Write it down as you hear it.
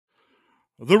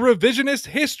The revisionist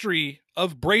history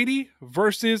of Brady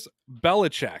versus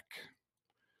Belichick.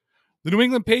 The New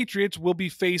England Patriots will be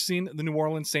facing the New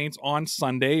Orleans Saints on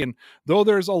Sunday, and though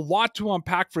there's a lot to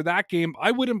unpack for that game,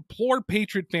 I would implore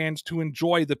Patriot fans to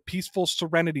enjoy the peaceful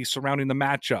serenity surrounding the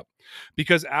matchup,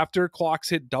 because after clocks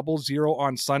hit 00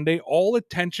 on Sunday, all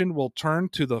attention will turn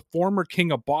to the former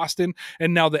King of Boston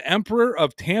and now the Emperor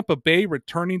of Tampa Bay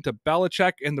returning to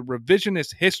Belichick, and the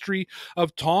revisionist history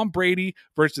of Tom Brady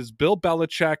versus Bill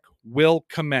Belichick will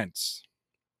commence.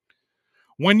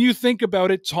 When you think about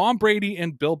it, Tom Brady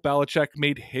and Bill Belichick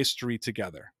made history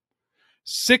together.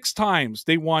 6 times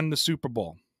they won the Super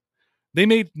Bowl. They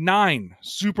made 9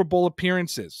 Super Bowl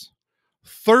appearances,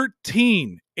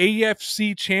 13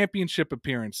 AFC championship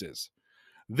appearances.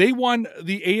 They won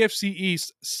the AFC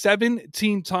East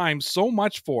 17 times, so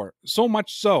much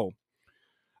so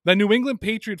that New England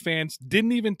Patriot fans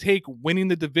didn't even take winning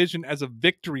the division as a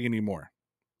victory anymore.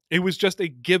 It was just a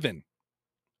given.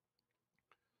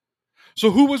 So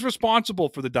who was responsible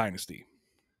for the dynasty?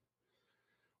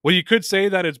 Well, you could say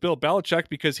that it's Bill Belichick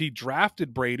because he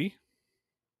drafted Brady.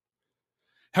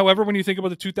 However, when you think about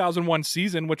the 2001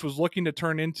 season, which was looking to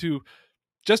turn into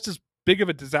just as big of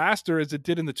a disaster as it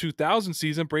did in the 2000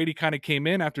 season, Brady kind of came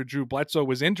in after Drew Bledsoe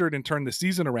was injured and turned the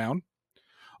season around.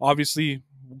 Obviously,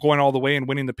 going all the way and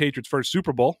winning the Patriots' first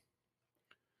Super Bowl.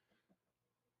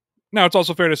 Now, it's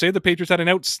also fair to say the Patriots had an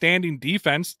outstanding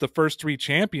defense the first 3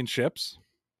 championships.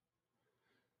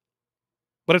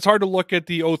 But it's hard to look at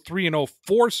the 03 and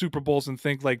 04 Super Bowls and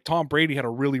think like Tom Brady had a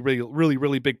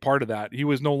really big part of that. He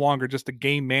was no longer just a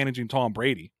game managing Tom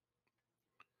Brady.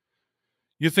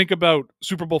 You think about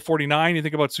Super Bowl 49, you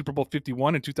think about Super Bowl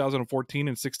 51 in 2014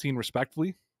 and 16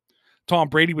 respectively. Tom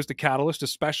Brady was the catalyst,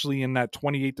 especially in that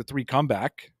 28-3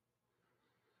 comeback.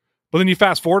 But then you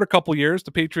fast forward a couple years,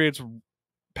 the Patriots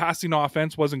passing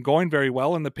offense wasn't going very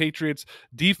well, and the Patriots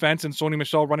defense and Sony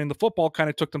Michel running the football kind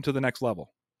of took them to the next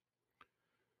level.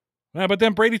 But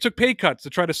then Brady took pay cuts to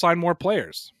try to sign more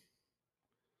players.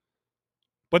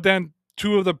 But then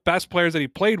 2 of the best players that he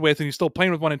played with, and he's still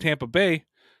playing with one in Tampa Bay,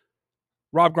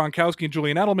 Rob Gronkowski and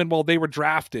Julian Edelman, well, they were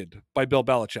drafted by Bill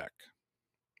Belichick.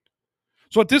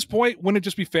 So at this point, wouldn't it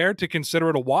just be fair to consider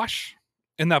it a wash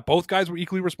and that both guys were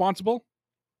equally responsible?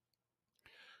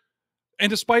 And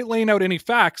despite laying out any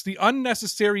facts, the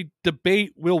unnecessary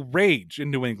debate will rage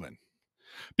in New England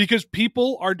because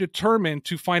people are determined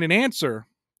to find an answer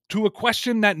to a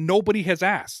question that nobody has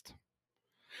asked.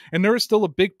 And there is still a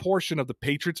big portion of the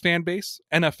Patriots fan base,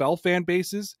 NFL fan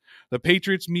bases, the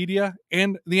Patriots media,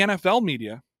 and the NFL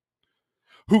media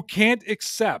who can't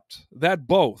accept that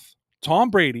both Tom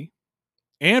Brady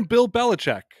and Bill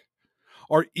Belichick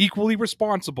are equally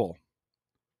responsible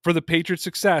for the Patriots'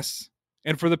 success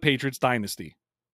and for the Patriots' dynasty.